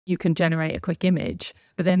you can generate a quick image.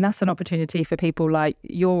 But then that's an opportunity for people like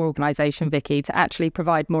your organisation, Vicky, to actually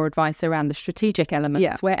provide more advice around the strategic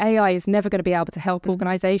elements where AI is never going to be able to help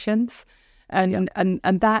organisations. And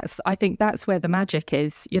that's, I think that's where the magic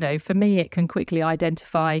is. You know, for me, it can quickly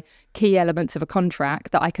identify key elements of a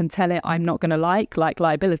contract that I can tell it I'm not going to like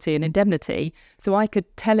liability and indemnity. So I could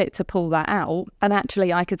tell it to pull that out, and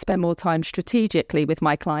actually I could spend more time strategically with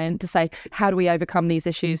my client to say, how do we overcome these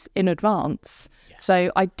issues in advance? Yes.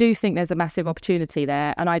 So I do think there's a massive opportunity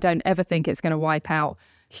there, and I don't ever think it's going to wipe out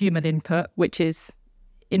human input, which is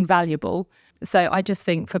invaluable. So I just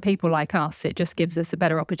think for people like us, it just gives us a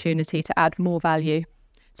better opportunity to add more value.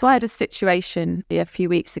 So I had a situation a few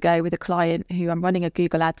weeks ago with a client who I'm running a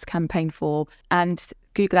Google Ads campaign for, and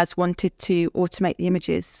Google Ads wanted to automate the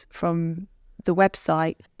images from the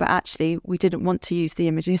website, but actually we didn't want to use the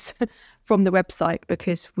images from the website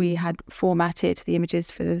because we had formatted the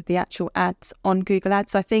images for the actual ads on Google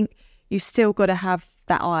Ads. So I think you've still got to have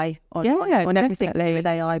that eye on everything to do with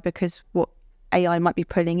AI, because what AI might be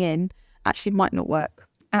pulling in actually might not work.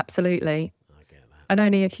 Absolutely. I get that. And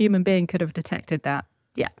only a human being could have detected that.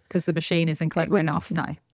 Yeah. Because the machine isn't clever enough. No.